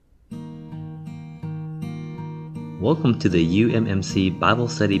Welcome to the UMMC Bible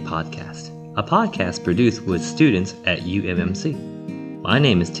Study Podcast, a podcast produced with students at UMMC. My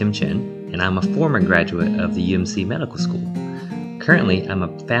name is Tim Chen, and I'm a former graduate of the UMC Medical School. Currently, I'm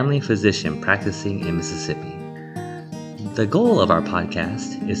a family physician practicing in Mississippi. The goal of our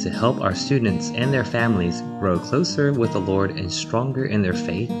podcast is to help our students and their families grow closer with the Lord and stronger in their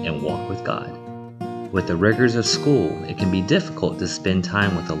faith and walk with God. With the rigors of school, it can be difficult to spend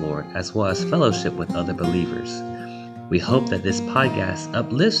time with the Lord as well as fellowship with other believers. We hope that this podcast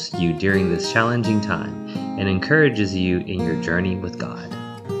uplifts you during this challenging time and encourages you in your journey with God.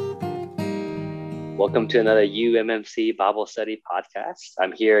 Welcome to another UMMC Bible Study Podcast.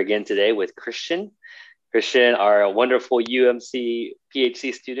 I'm here again today with Christian. Christian, our wonderful UMC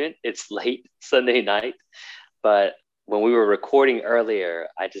PhD student. It's late Sunday night, but when we were recording earlier,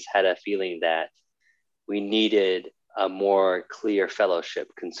 I just had a feeling that we needed a more clear fellowship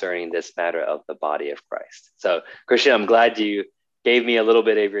concerning this matter of the body of Christ. So, Christian, I'm glad you gave me a little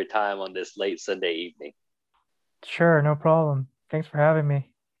bit of your time on this late Sunday evening. Sure, no problem. Thanks for having me.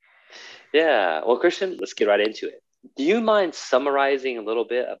 Yeah, well, Christian, let's get right into it. Do you mind summarizing a little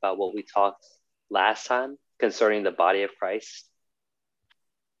bit about what we talked last time concerning the body of Christ?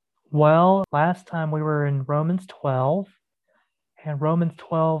 Well, last time we were in Romans 12, and Romans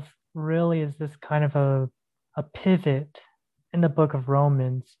 12 really is this kind of a pivot in the book of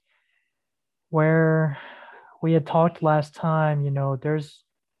Romans where we had talked last time, there's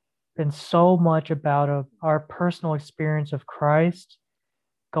been so much about our personal experience of Christ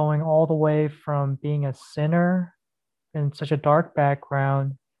going all the way from being a sinner in such a dark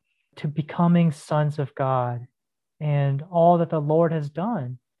background to becoming sons of God and all that the Lord has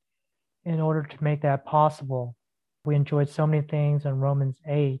done in order to make that possible. We enjoyed so many things in Romans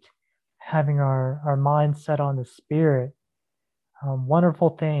 8, having our mind set on the Spirit,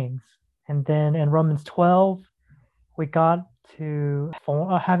 wonderful things. And then in Romans 12, we got to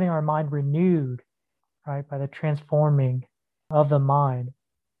having our mind renewed, right, by the transforming of the mind.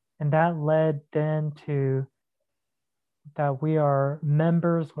 And that led then to that we are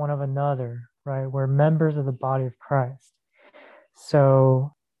members one of another, right? We're members of the body of Christ.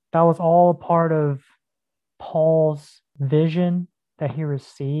 So that was all a part of Paul's vision that he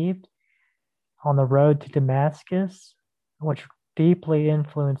received on the road to Damascus, which deeply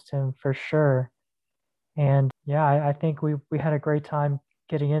influenced him for sure. And yeah, I think we had a great time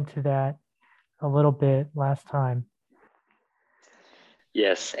getting into that a little bit last time.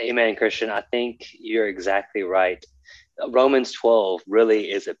 Yes, amen, Christian. I think you're exactly right. Romans 12 really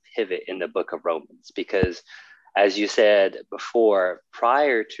is a pivot in the book of Romans because, as you said before,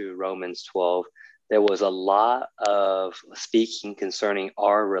 prior to Romans 12, there was a lot of speaking concerning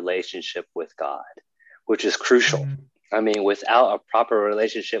our relationship with God, which is crucial. Mm-hmm. I mean, without a proper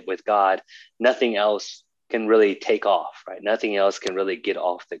relationship with God, nothing else can really take off, right? Nothing else can really get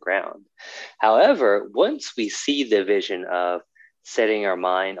off the ground. However, once we see the vision of setting our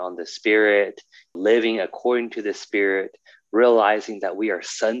mind on the Spirit, living according to the Spirit, realizing that we are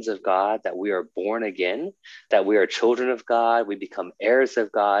sons of God, that we are born again, that we are children of God, we become heirs of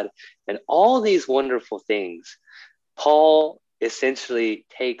God, and all these wonderful things, Paul essentially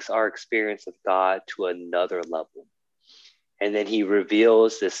takes our experience of God to another level. And then he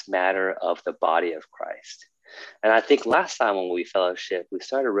reveals this matter of the body of Christ. And I think last time when we fellowship, we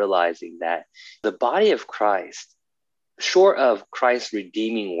started realizing that the body of Christ, short of Christ's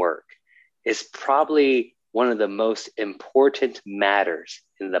redeeming work, is probably one of the most important matters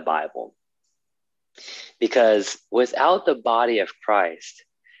in the Bible. Because without the body of Christ,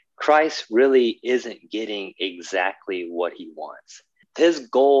 Christ really isn't getting exactly what he wants. His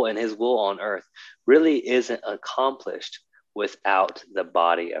goal and his will on earth really isn't accomplished without the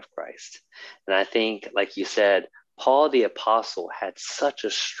body of Christ. And I think, like you said, Paul the Apostle had such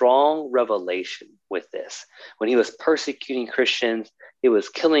a strong revelation with this. When he was persecuting Christians, he was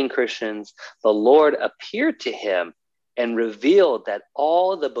killing Christians, the Lord appeared to him and revealed that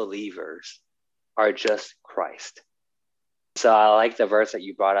all the believers are just Christ. So I like the verse that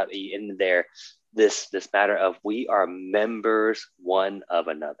you brought up in there, this matter of we are members one of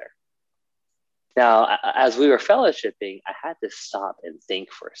another. Now, as we were fellowshipping, I had to stop and think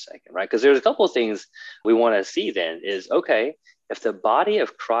for a second, right? Because there's a couple of things we want to see then is, okay, if the body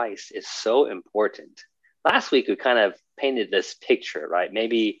of Christ is so important, last week we kind of painted this picture, right?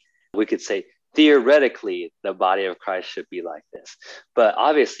 Maybe we could say, theoretically, the body of Christ should be like this. But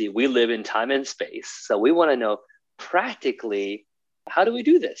obviously, we live in time and space. So we want to know practically, how do we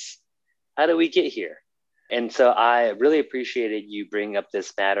do this? How do we get here? And so I really appreciated you bringing up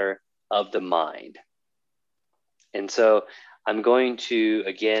this matter of the mind. And so I'm going to,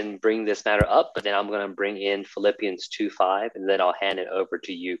 again, bring this matter up, but then I'm going to bring in Philippians 2:5, and then I'll hand it over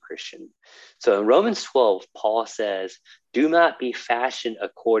to you, Christian. So in Romans 12, Paul says, do not be fashioned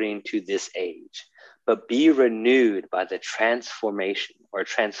according to this age, but be renewed by the transformation or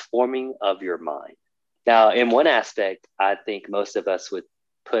transforming of your mind. Now, in one aspect, I think most of us would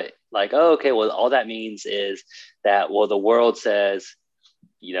put like, oh, okay, well, all that means is that, well, the world says,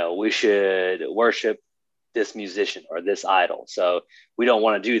 we should worship this musician or this idol. So we don't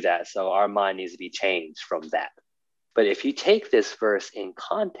want to do that. So our mind needs to be changed from that. But if you take this verse in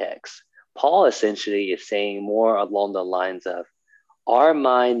context, Paul essentially is saying more along the lines of our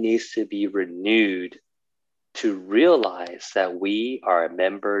mind needs to be renewed to realize that we are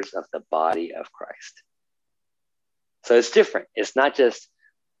members of the body of Christ. So it's different. It's not just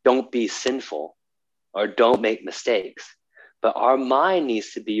don't be sinful or don't make mistakes. But our mind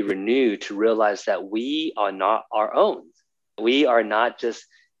needs to be renewed to realize that we are not our own. We are not just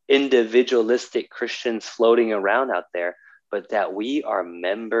individualistic Christians floating around out there, but that we are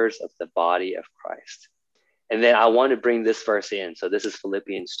members of the body of Christ. And then I want to bring this verse in. So this is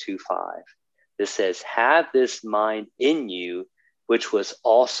Philippians 2:5. This says, have this mind in you, which was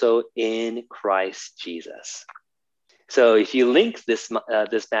also in Christ Jesus. So if you link this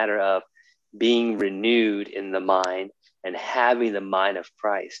matter of being renewed in the mind and having the mind of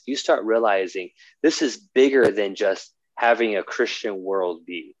Christ, you start realizing this is bigger than just having a Christian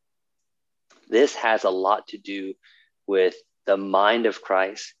worldview. This has a lot to do with the mind of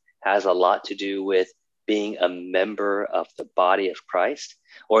Christ, has a lot to do with being a member of the body of Christ.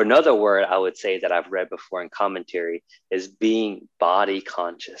 Or another word I would say that I've read before in commentary is being body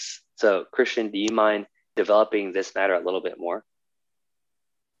conscious. So Christian, do you mind developing this matter a little bit more?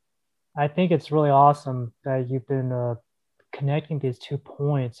 I think it's really awesome that you've been connecting these 2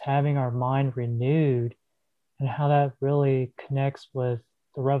 points, having our mind renewed, and how that really connects with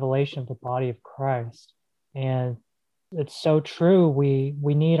the revelation of the body of Christ. And it's so true. We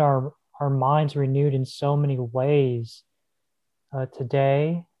need our minds renewed in so many ways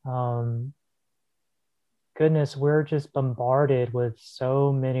today. Goodness, we're just bombarded with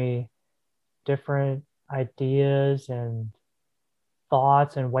so many different ideas and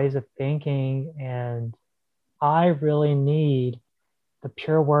thoughts and ways of thinking, and I really need the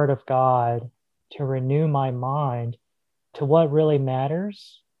pure word of God to renew my mind to what really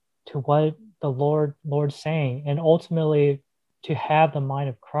matters, to what the Lord's saying, and ultimately to have the mind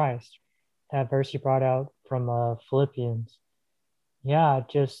of Christ. That verse you brought out from Philippians. Yeah,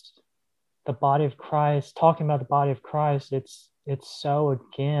 just the body of Christ, talking about the body of Christ, it's so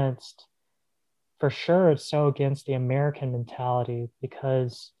against, for sure, it's so against the American mentality,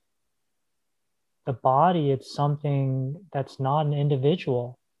 because the body, it's something that's not an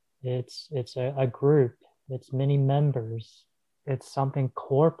individual. It's a group. It's many members. It's something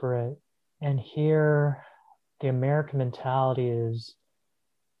corporate. And here, the American mentality is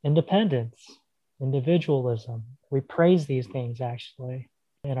independence, individualism. We praise these things actually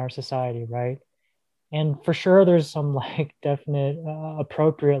in our society, right? And for sure, there's some like definite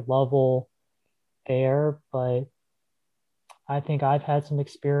appropriate level there, but I think I've had some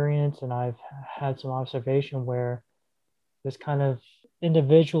experience and I've had some observation where this kind of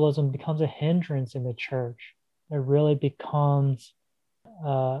individualism becomes a hindrance in the church. It really becomes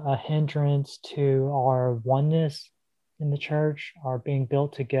a hindrance to our oneness in the church, our being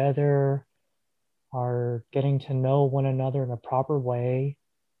built together, our getting to know one another in a proper way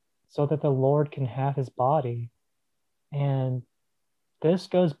so that the Lord can have his body. And this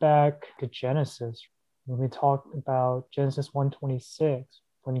goes back to Genesis. When we talk about Genesis 1:26,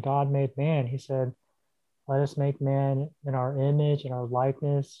 when God made man, he said, let us make man in our image and our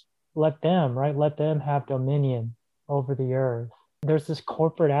likeness. Let them have dominion over the earth. There's this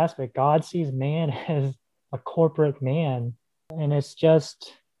corporate aspect. God sees man as a corporate man. And it's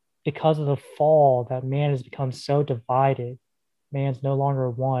just because of the fall that man has become so divided. Man's no longer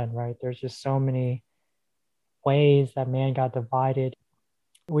one, right? There's just so many ways that man got divided.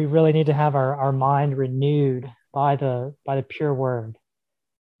 We really need to have our mind renewed by the pure word.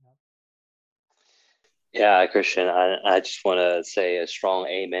 Yeah, Christian, I just want to say a strong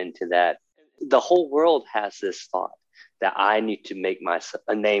amen to that. The whole world has this thought that I need to make myself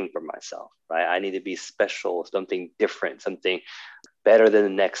a name for myself, right? I need to be special, something different, something better than the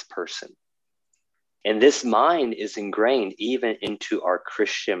next person. And this mind is ingrained even into our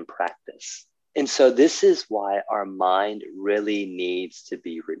Christian practice. And so this is why our mind really needs to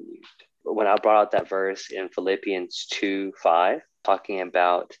be renewed. When I brought out that verse in Philippians 2:5, talking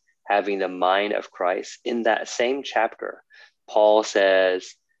about having the mind of Christ, in that same chapter, Paul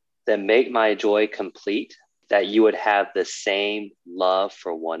says, then make my joy complete, that you would have the same love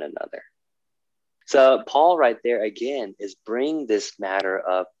for one another. So Paul right there again is bringing this matter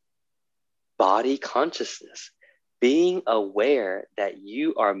of body consciousness, being aware that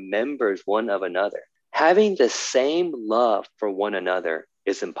you are members one of another. Having the same love for one another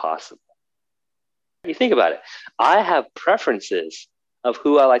is impossible. You think about it. I have preferences of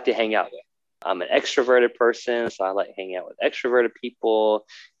who I like to hang out with. I'm an extroverted person, so I like hanging out with extroverted people.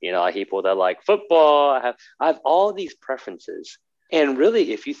 You know, people that like football. I have all these preferences. And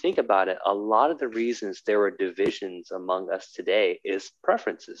really, if you think about it, a lot of the reasons there were divisions among us today is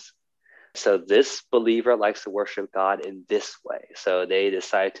preferences. So this believer likes to worship God in this way. So they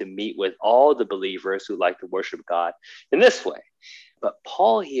decide to meet with all the believers who like to worship God in this way. But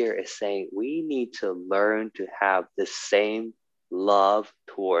Paul here is saying we need to learn to have the same love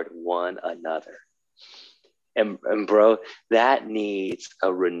toward one another. And bro, that needs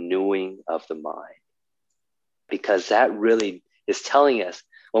a renewing of the mind, because that really is telling us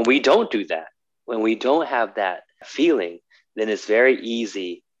when we don't do that, when we don't have that feeling, then it's very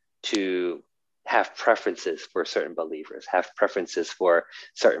easy to have preferences for certain believers, have preferences for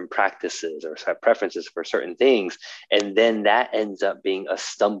certain practices, or have preferences for certain things. And then that ends up being a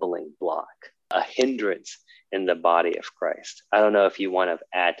stumbling block, a hindrance in the body of Christ. I don't know if you want to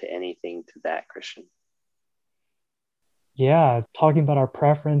add to anything to that, Christian. Yeah, talking about our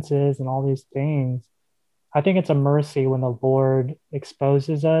preferences and all these things, I think it's a mercy when the Lord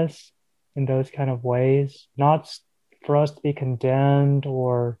exposes us in those kind of ways, not for us to be condemned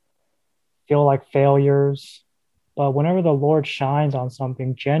or feel like failures, but whenever the Lord shines on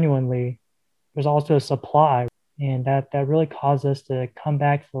something genuinely, there's also a supply, and that really causes us to come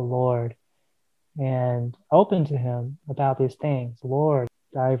back to the Lord and open to Him about these things. Lord,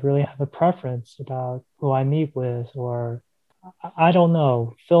 I really have a preference about who I meet with, or I don't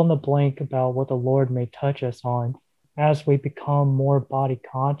know, fill in the blank about what the Lord may touch us on as we become more body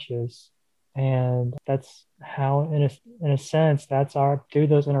conscious. And that's how, in a sense, that's through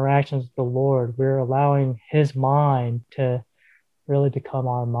those interactions with the Lord, we're allowing His mind to really become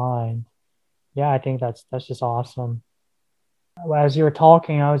our mind. Yeah, I think that's just awesome. As you were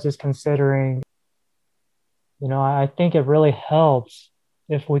talking, I was just considering, I think it really helps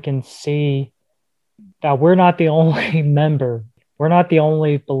if we can see that we're not the only member. We're not the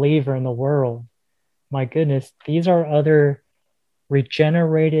only believer in the world. My goodness, these are other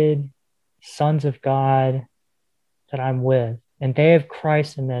regenerated sons of God that I'm with, and they have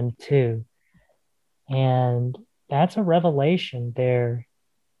Christ in them too. And that's a revelation there,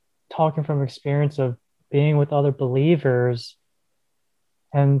 talking from experience of being with other believers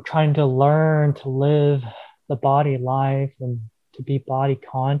and trying to learn to live the body life and to be body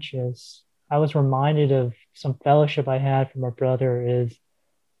conscious. I was reminded of some fellowship I had from a brother is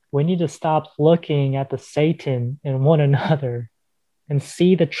we need to stop looking at the Satan in one another and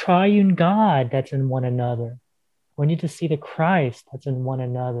see the triune God that's in one another. We need to see the Christ that's in one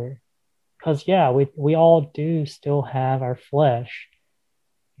another. Because, yeah, we all do still have our flesh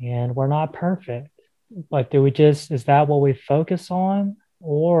and we're not perfect. But is that what we focus on?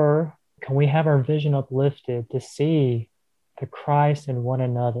 Or can we have our vision uplifted to see the Christ in one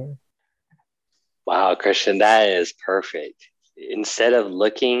another? Wow, Christian, that is perfect. Instead of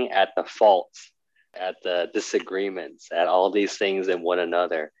looking at the faults, at the disagreements, at all these things in one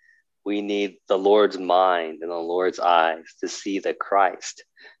another, we need the Lord's mind and the Lord's eyes to see the Christ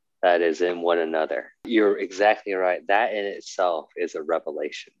that is in one another. You're exactly right. That in itself is a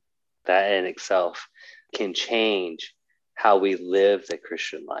revelation. That in itself can change how we live the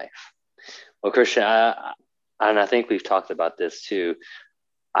Christian life. Well, Christian, and I think we've talked about this too,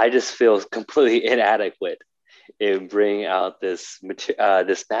 I just feel completely inadequate in bringing out this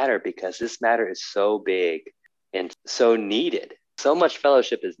matter, because this matter is so big and so needed. So much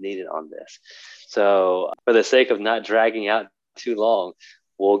fellowship is needed on this. So for the sake of not dragging out too long,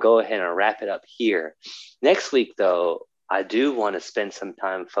 we'll go ahead and wrap it up here. Next week, though, I do want to spend some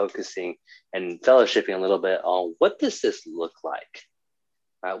time focusing and fellowshipping a little bit on what does this look like?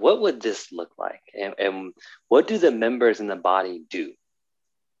 What would this look like? And what do the members in the body do?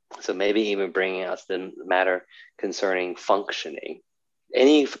 So maybe even bringing us the matter concerning functioning.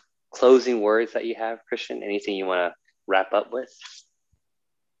 Any closing words that you have, Christian? Anything you want to wrap up with?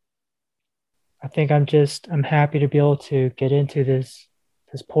 I think I'm happy to be able to get into this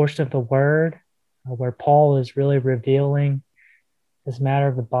portion of the word where Paul is really revealing this matter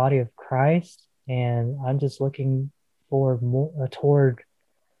of the body of Christ. And I'm just looking forward toward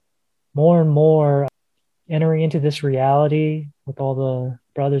more and more entering into this reality with all the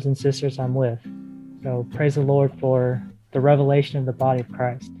brothers and sisters I'm with. So praise the Lord for the revelation of the body of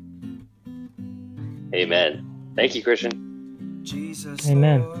Christ. Amen. Thank you, Christian. Jesus,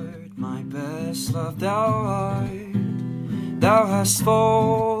 Amen. Lord, my best love thou art. Thou hast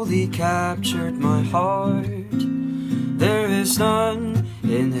fully captured my heart. There is none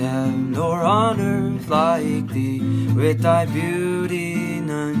in heaven nor on earth like thee. With thy beauty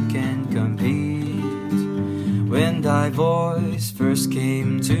none can compete. When thy voice first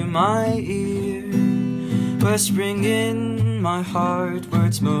came to my ear, whispering in my heart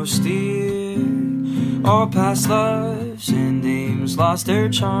words most dear, all past loves and names lost their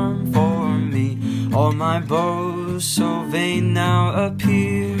charm for me. All my bows so vain now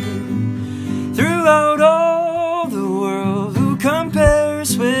appear. Throughout all the world, who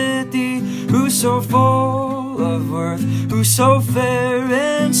compares with thee? Who so full of worth, who so fair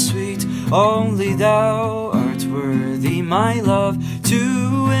and sweet? Only thou art worthy my love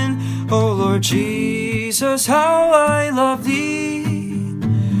to win. O Lord Jesus, how I love thee.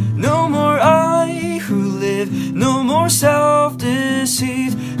 No more I who live, no more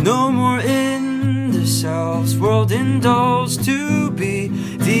self-deceived, no more in the self's world indulged to be.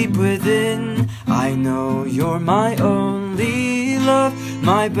 Deep within, I know you're my only love.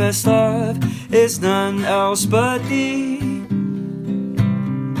 My best love is none else but thee.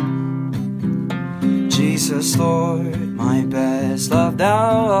 Jesus, Lord, my best love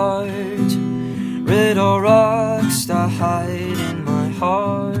thou art. Rid all rocks that hide in my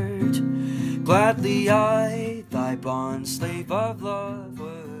heart. Gladly I, thy bond slave of love,